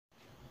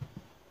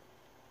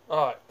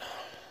Alright,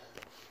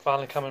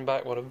 finally coming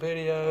back with a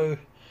video.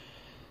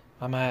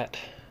 I'm at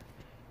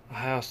a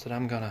house that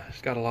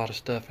it's got a lot of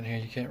stuff in here.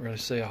 You can't really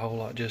see a whole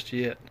lot just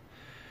yet.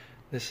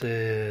 This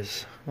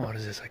is, what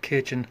is this, a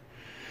kitchen?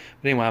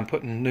 But anyway, I'm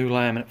putting new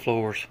laminate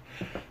floors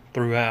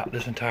throughout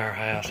this entire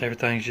house.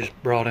 Everything's just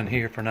brought in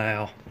here for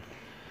now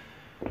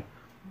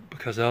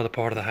because the other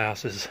part of the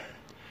house is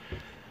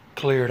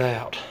cleared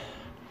out.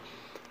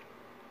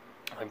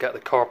 I've got the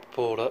carpet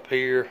pulled up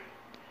here.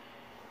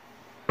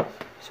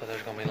 So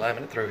there's going to be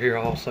laminate through here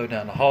also,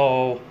 down the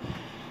hall,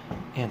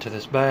 into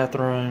this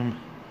bathroom.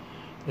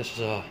 This is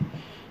a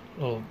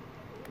little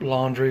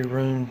laundry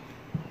room.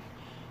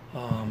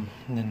 And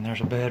then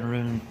there's a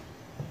bedroom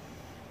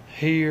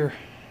here.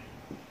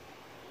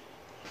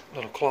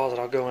 Little closet,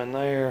 I'll go in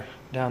there.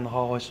 Down the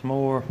hallway some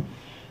more.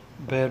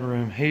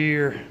 Bedroom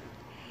here.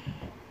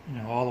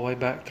 You know, all the way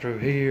back through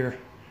here.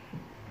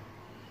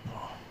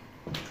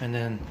 And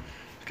then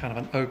it's kind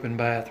of an open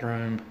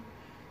bathroom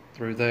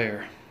through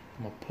there.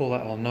 I'm going to pull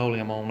that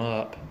linoleum on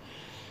up.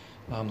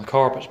 The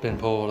carpet's been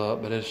pulled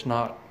up, but it's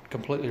not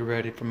completely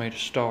ready for me to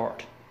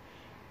start.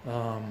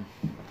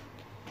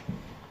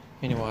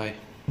 Anyway,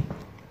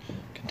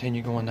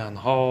 continue going down the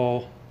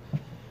hall.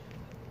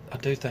 I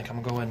do think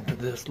I'm going into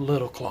this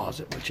little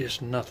closet, which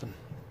is nothing,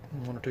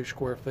 1 or 2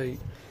 square feet.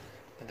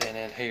 And then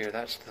in here,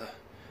 that's the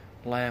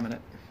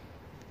laminate.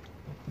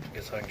 I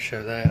guess I can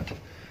show that.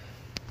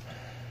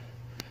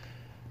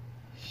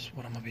 This is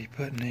what I'm going to be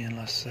putting in.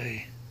 Let's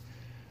see.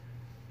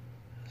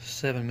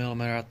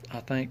 7mm. I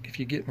think if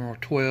you get more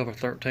 12 or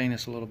 13,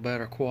 it's a little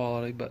better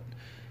quality, but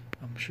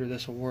I'm sure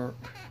this will work.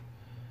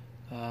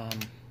 So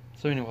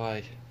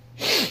anyway,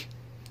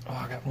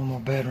 I got one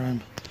more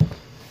bedroom.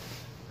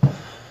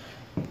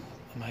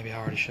 Maybe I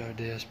already showed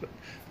this, but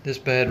this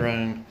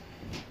bedroom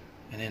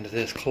and into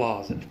this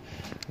closet.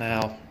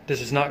 Now,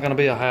 this is not going to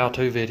be a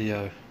how-to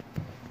video.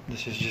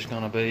 This is just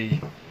going to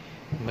be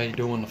me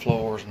doing the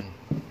floors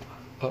and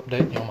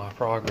updating you on my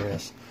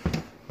progress.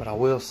 But I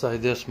will say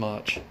this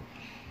much.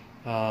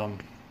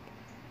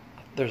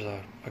 There's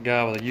a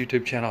guy with a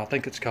YouTube channel, I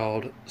think it's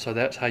called So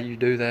That's How You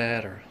Do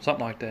That, or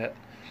something like that.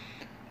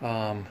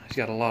 He's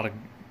got a lot of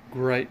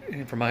great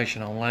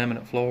information on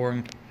laminate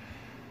flooring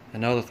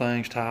and other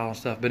things, tile and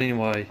stuff. But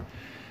anyway,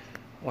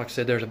 like I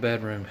said, there's a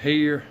bedroom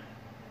here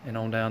and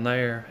on down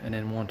there, and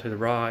then one to the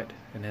right,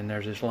 and then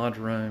there's this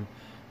laundry room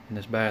and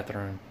this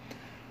bathroom.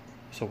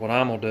 So what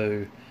I'm gonna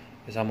do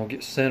is I'm gonna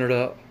get centered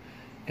up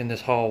in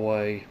this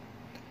hallway,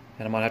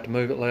 and I might have to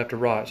move it left or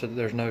right so that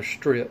there's no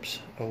strips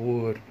of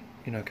wood,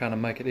 you know, kind of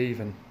make it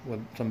even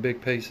with some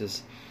big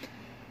pieces.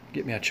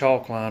 Get me a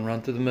chalk line,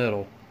 run through the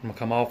middle. I'm gonna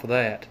come off of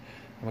that.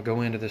 I'm gonna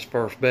go into this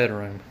first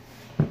bedroom.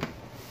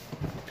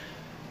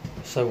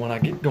 So when I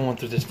get going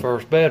through this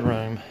first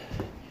bedroom,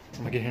 I'm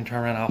gonna get here and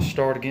turn around. I'll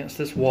start against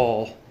this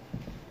wall,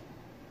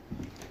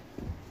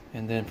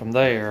 and then from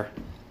there,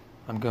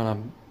 I'm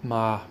gonna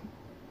my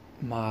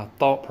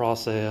thought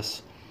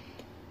process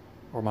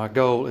or my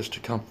goal is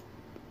to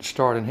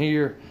start in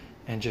here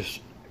and just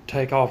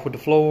take off with the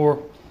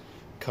floor,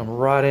 come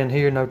right in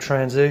here, no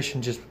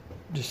transition, just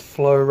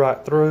flow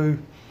right through.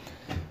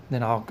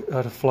 Then I'll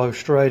flow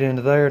straight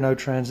into there, no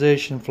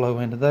transition, flow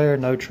into there,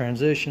 no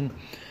transition,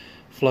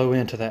 flow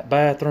into that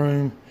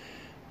bathroom,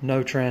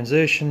 no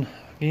transition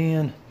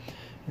again,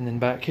 and then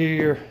back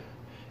here,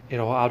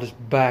 I'll just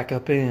back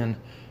up in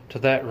to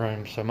that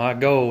room. So my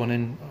goal, and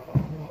then,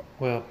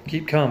 well,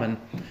 keep coming,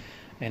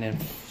 and then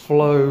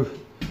flow,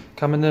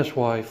 coming this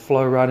way,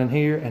 flow right in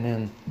here, and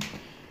then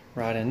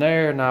right in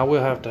there. Now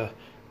we'll have to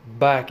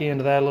back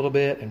into that a little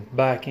bit and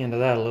back into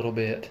that a little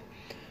bit.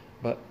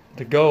 But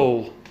the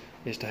goal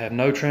is to have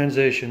no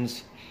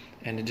transitions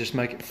and to just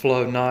make it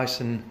flow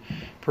nice and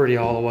pretty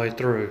all the way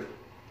through.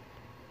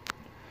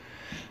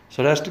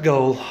 So that's the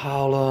goal.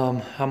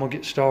 I'm gonna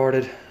get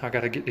started. I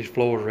gotta get these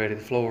floors ready.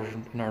 The floors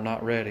are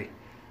not ready,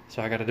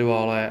 so I gotta do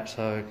all that.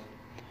 So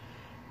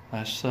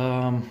that's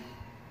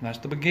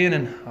the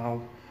beginning.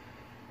 I'll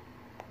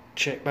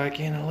check back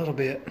in a little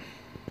bit.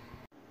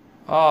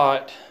 All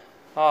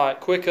right,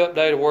 quick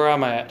update of where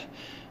I'm at.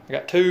 I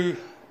got 2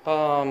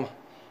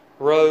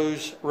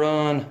 rows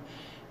run.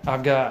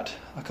 I've got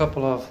a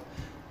couple of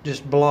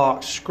just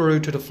blocks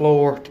screwed to the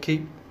floor to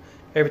keep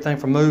everything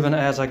from moving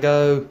as I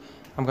go.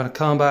 I'm going to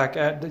come back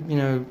at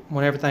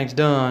when everything's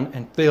done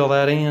and fill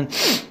that in.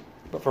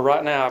 But for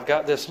right now, I've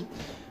got this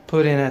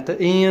put in at the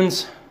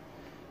ends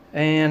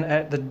and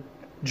at the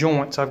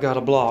joints. I've got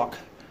a block.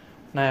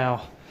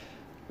 Now,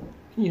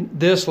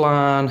 this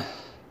line,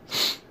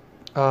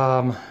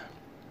 well,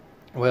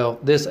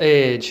 this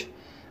edge,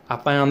 I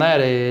found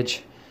that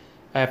edge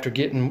after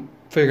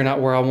figuring out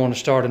where I want to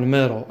start in the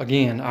middle.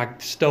 Again, I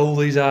stole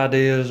these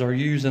ideas or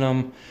using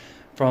them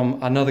from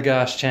another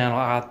guy's channel.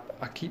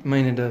 I keep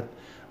meaning to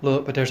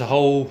look, but there's a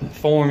whole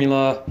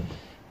formula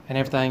and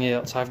everything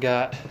else. I've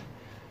got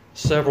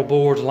several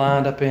boards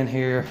lined up in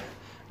here.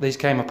 These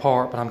came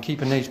apart, but I'm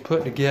keeping these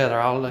put together.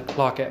 I'll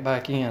lock that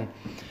back in.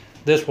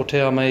 This will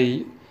tell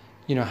me,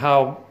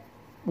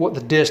 what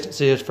the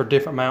distance is for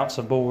different mounts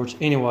of boards.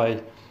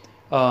 Anyway,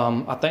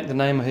 I think the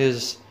name of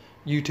his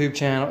YouTube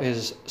channel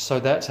is So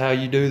That's How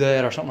You Do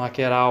That or something like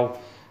that. I'll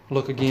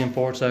look again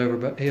before it's over,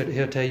 but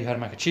he'll tell you how to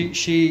make a cheat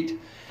sheet,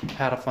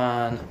 how to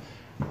find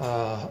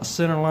a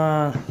center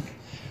line.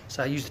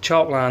 So I used the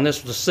chalk line.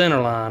 This was the center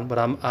line, but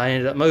I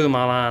ended up moving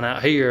my line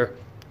out here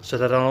so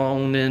that I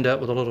don't end up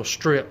with a little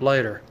strip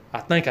later. I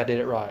think I did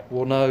it right.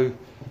 We'll know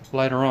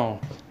later on.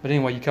 But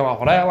anyway, you come off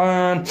of that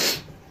line,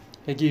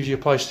 it gives you a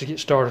place to get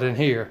started in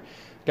here.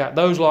 Got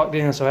those locked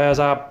in, so as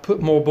I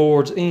put more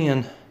boards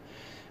in,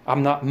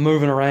 I'm not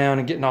moving around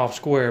and getting off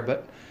square,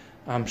 but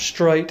I'm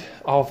straight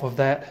off of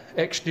that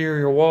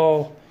exterior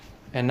wall,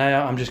 and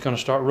now I'm just going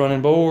to start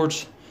running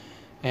boards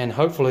and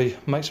hopefully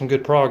make some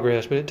good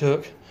progress. But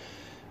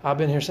I've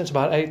been here since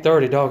about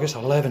 8:30, dog. It's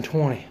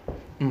 11:20.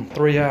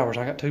 3 hours.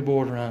 I got 2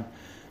 boards around.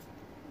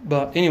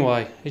 But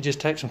anyway, it just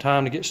takes some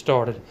time to get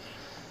started.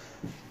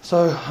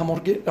 So I'm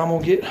gonna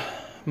get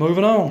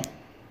moving on.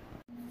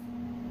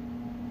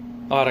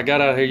 All right, I got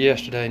out here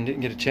yesterday and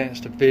didn't get a chance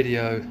to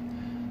video,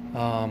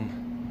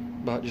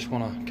 but just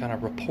want to kind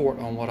of report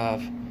on what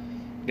I've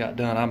got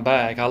done. I'm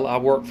back. I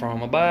worked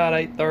from about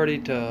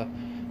 8:30 to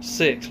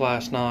 6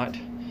 last night,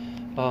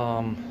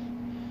 and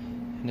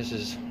this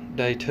is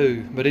day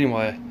 2. But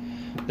anyway,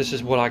 this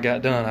is what I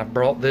got done. I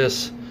brought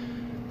this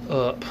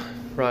up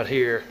right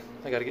here.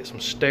 I got to get some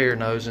stair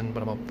nosing,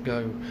 but I'm gonna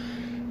go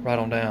right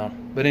on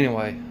down. But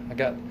anyway, I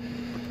got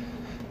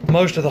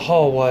most of the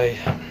hallway.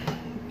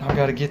 I've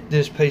got to get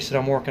this piece that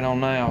I'm working on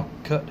now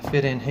cut to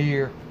fit in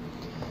here.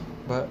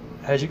 But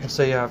as you can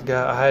see, I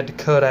had to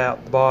cut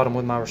out the bottom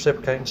with my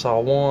reciprocating saw.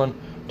 1,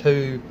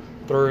 2,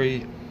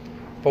 3,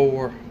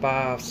 4,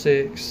 5,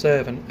 6,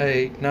 7,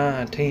 8,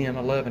 9, 10,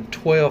 11,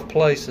 12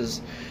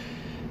 places.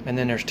 And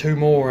then there's 2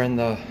 more in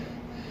the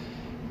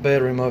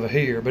bedroom over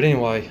here. But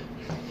anyway,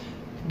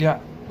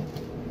 got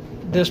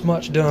this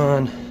much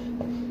done,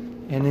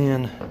 and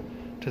then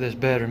to this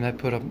bedroom. They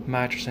put a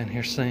mattress in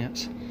here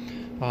since.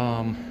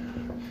 I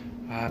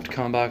have to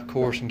come back, of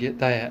course, and get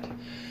that.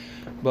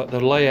 But the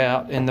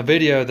layout in the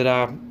video that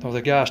or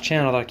the guy's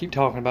channel that I keep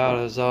talking about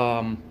is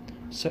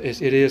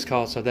it is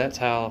called So That's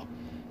How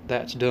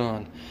That's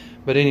Done.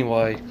 But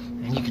anyway,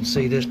 and you can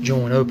see this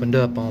joint opened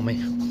up on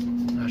me.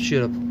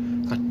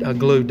 I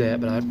glued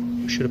that, but I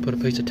should have put a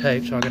piece of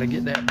tape, so I got to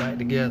get that back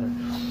together.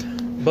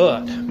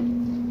 But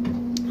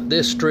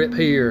this strip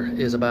here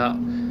is about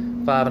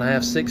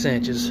 5.5, 6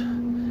 inches,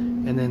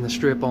 and then the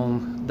strip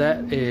on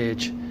that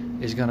edge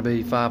is going to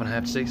be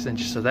 5.5 to 6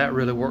 inches. So that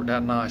really worked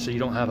out nice. So you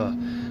don't have a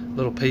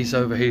little piece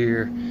over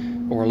here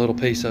or a little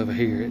piece over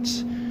here.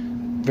 It's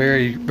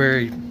very,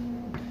 very,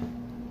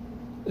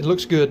 it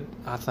looks good,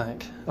 I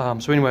think.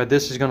 So anyway,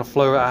 this is going to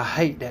flow. I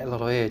hate that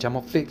little edge. I'm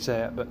going to fix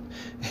that. But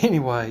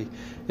anyway,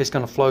 it's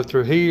going to flow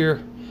through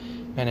here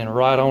and then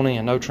right on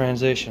in, no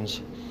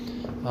transitions.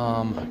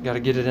 Got to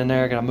get it in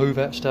there. Got to move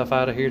that stuff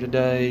out of here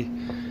today.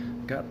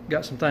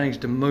 Got some things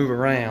to move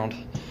around.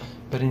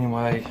 But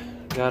anyway,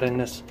 got in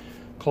this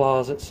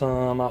closet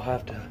some. I'll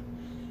have to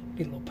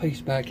get a little piece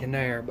back in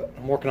there, but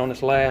I'm working on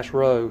this last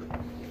row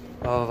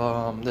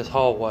of this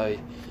hallway.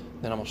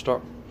 Then I'm gonna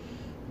start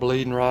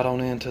bleeding right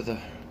on into the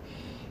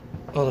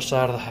other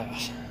side of the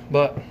house.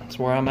 But that's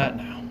where I'm at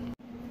now.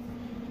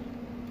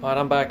 All right,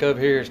 I'm back over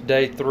here. It's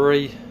day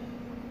 3,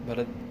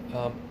 but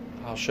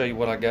I'll show you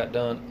what I got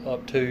done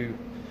up to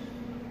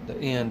the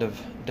end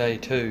of day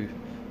 2.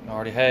 I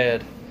already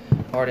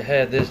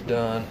had this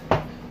done.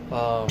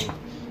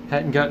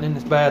 Hadn't gotten in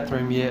this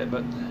bathroom yet,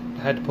 but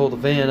had to pull the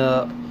vent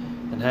up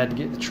and had to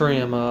get the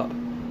trim up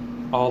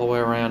all the way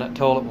around. That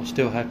toilet will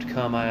still have to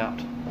come out.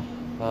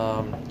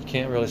 You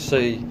can't really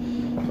see,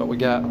 but we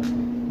got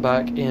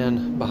back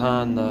in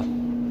behind the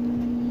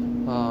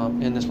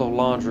in this little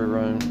laundry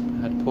room.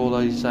 Had to pull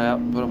these out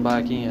and put them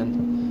back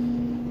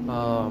in.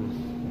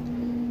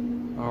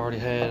 I already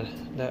had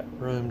that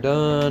room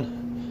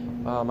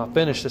done. I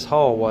finished this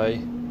hallway,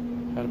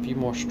 had a few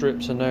more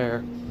strips in there,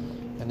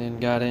 and then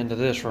got into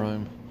this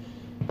room.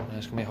 And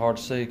it's gonna be hard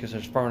to see because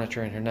there's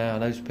furniture in here now,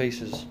 and those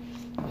pieces,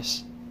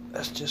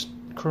 that's just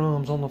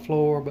crumbs on the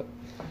floor. But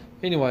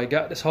anyway,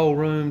 got this whole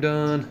room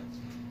done,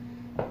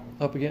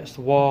 up against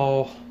the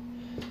wall,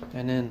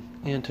 and then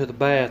into the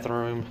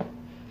bathroom.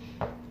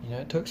 You know,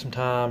 it took some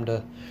time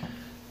to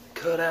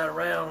cut out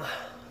around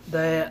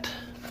that.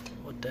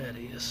 What that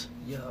is,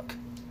 yuck.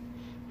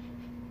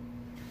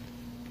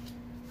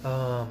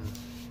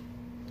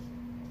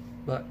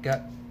 But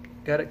got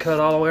it cut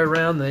all the way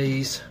around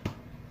these.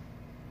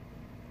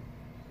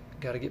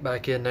 Got to get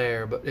back in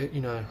there, but it,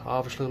 you know,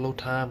 obviously a little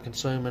time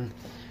consuming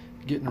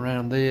getting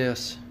around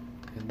this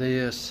and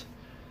this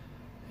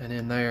and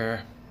in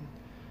there.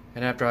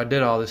 And after I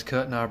did all this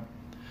cutting, I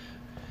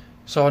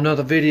saw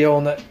another video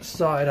on that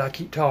site I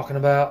keep talking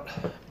about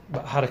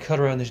how to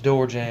cut around these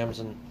door jambs,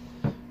 and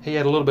he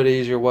had a little bit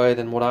easier way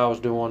than what I was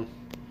doing.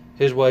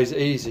 His way's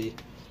easy,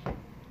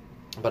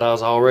 but I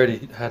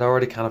had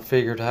already kind of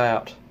figured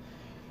out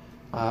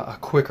a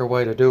quicker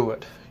way to do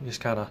it. You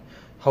just kind of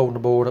holding the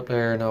board up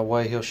there in a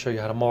way he'll show you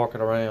how to mark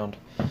it around.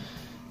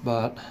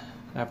 But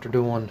after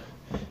doing,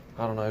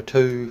 I don't know,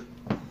 2,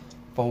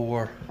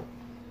 4,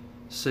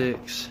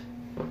 6,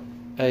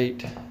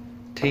 8,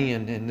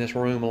 10 in this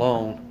room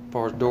alone as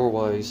far as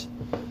doorways.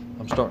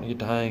 I'm starting to get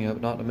the hang of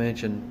it, not to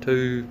mention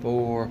 2,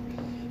 4,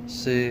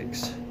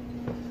 6,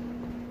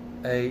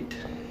 8,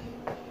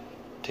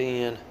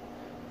 10,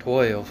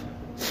 12.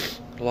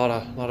 A lot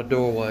of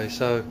doorways.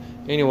 So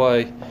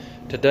anyway,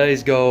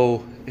 today's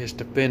goal is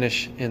to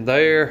finish in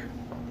there,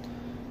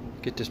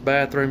 get this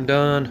bathroom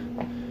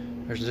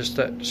done. There's just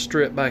that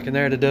strip back in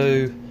there to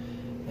do,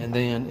 and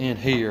then in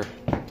here.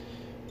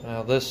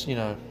 Now this, you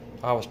know,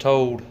 I was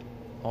told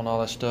on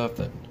all that stuff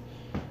that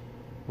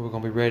we were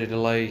gonna be ready to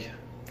lay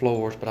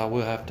floors, but I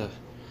will have to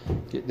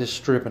get this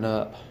stripping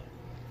up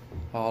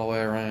all the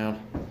way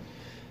around.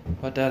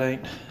 But that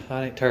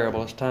ain't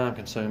terrible. It's time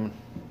consuming.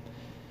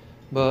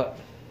 But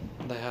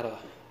they had a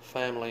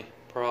family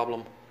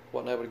problem,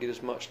 wasn't able to get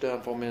as much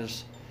done for me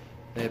as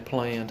they had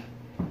planned,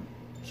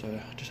 so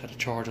I just had to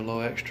charge a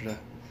little extra to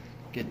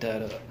get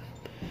that up.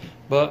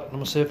 But I'm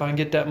gonna see if I can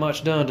get that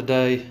much done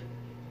today.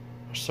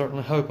 I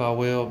certainly hope I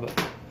will,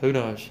 but who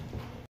knows.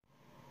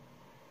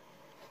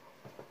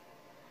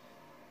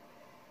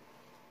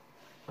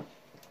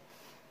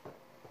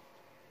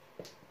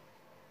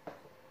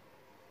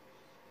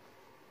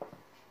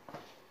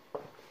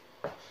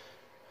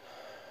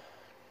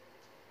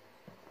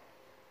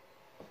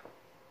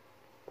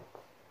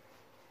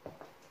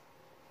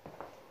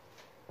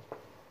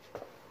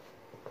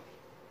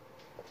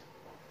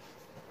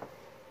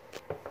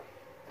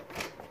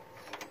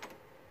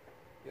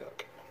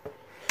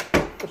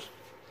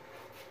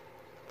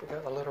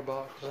 Got the litter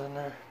boxes in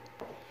there.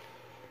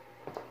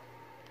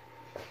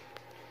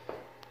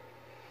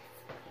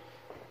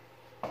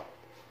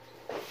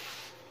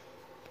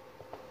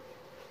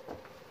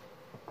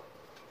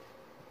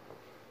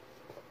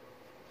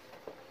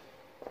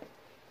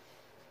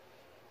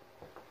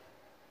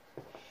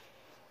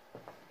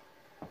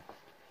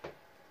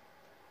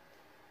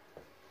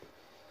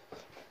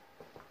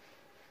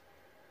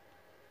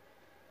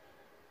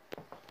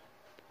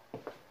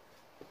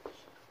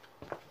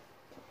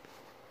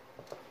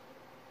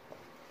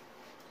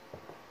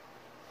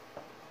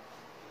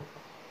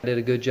 I did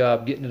a good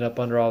job getting it up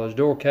under all those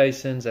door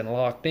casings and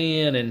locked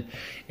in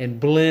and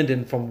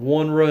blending from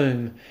one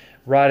room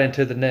right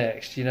into the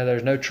next. You know,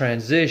 there's no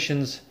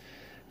transitions,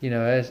 you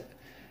know,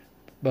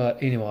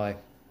 but anyway,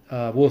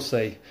 we'll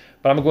see.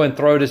 But I'm going to go ahead and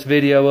throw this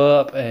video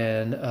up,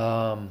 and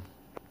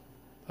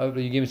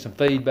hopefully you give me some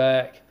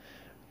feedback.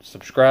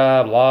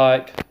 Subscribe,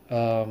 like,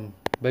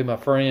 be my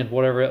friend,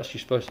 whatever else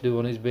you're supposed to do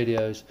on these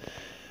videos.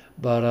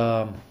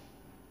 But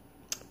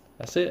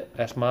that's it.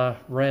 That's my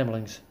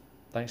ramblings.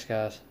 Thanks,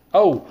 guys.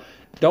 Oh,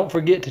 don't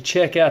forget to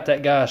check out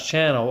that guy's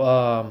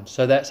channel.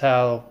 So that's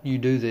how you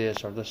do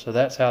this, or so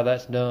that's how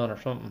that's done, or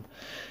something.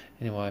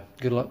 Anyway,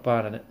 good luck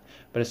finding it.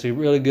 But it's a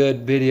really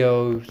good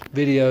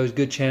videos,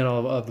 good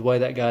channel of the way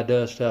that guy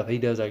does stuff. He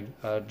does a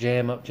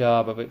jam-up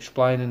job of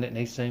explaining it, and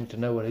he seems to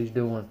know what he's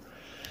doing.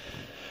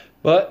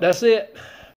 But that's it.